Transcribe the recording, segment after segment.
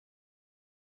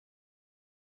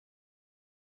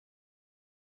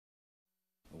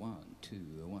2,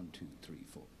 1, 2, 3,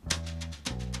 4.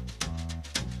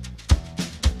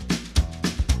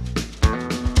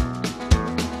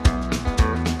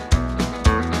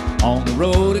 On the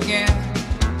road again,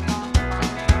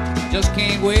 just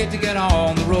can't wait to get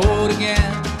on the road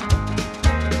again.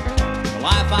 The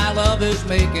life I love is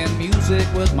making music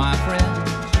with my friends,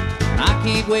 and I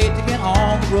can't wait to get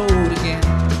on the road again.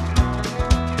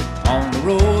 On the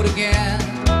road again,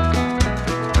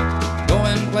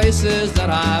 going places that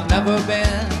I've never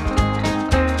been,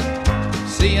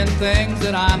 seeing things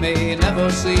that I may never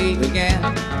see again.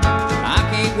 I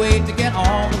can't wait to get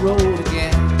on the road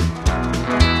again.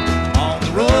 On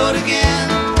the road again,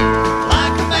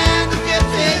 like a band of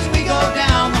gypsies, we go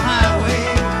down the highway.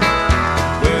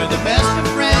 We're the best of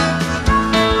friends,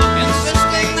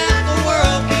 insisting that the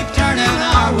world keep turning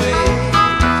our way.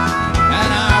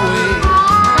 And our way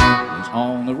is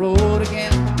on the road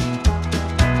again.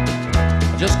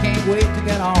 I just can't wait to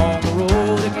get on the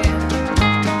road again.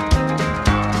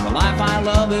 The life I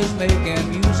love is making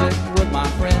music with my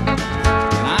friends,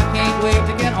 and I can't wait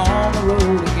to get on the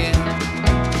road again.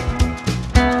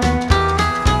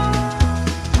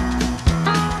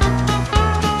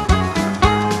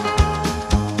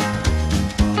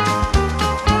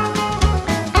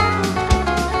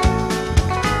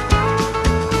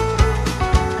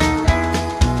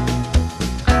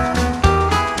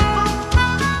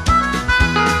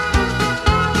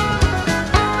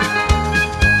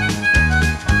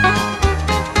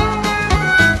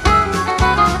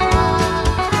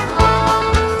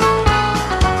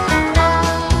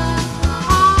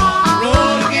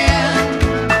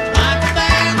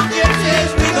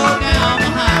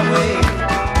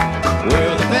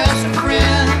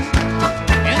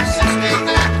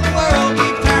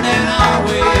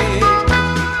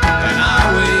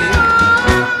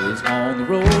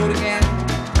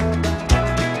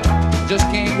 Just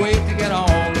can't wait to get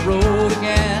on the road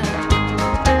again.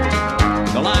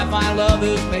 The life I love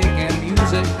is making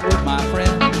music with my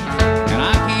friends, and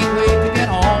I can't wait to get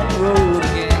on the road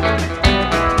again.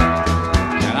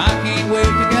 And I can't wait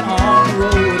to get on the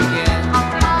road again.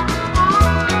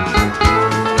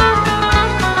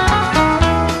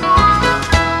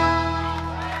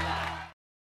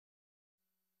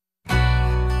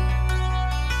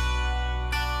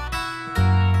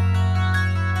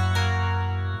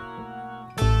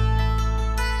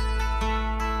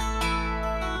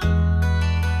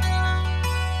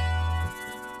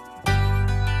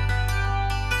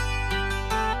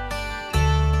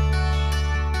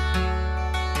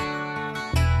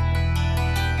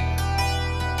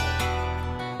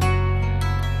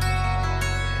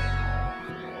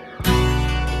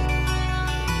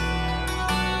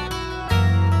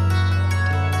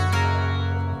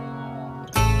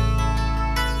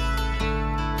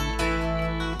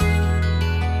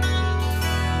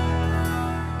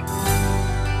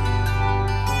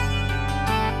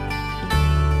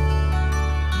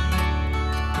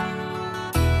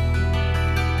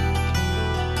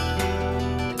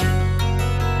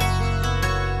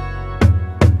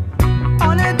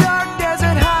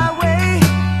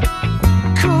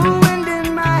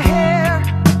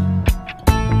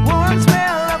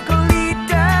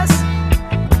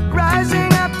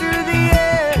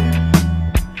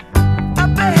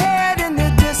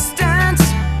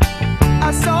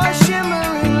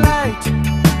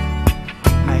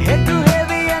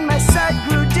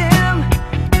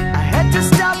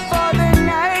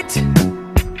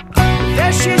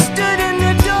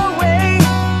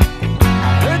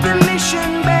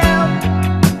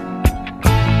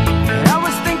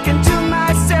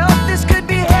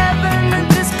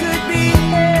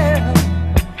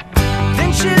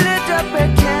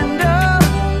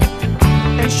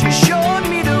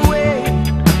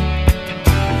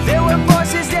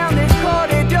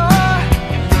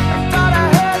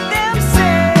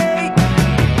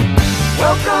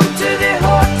 Welcome to the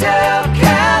Hotel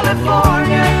California.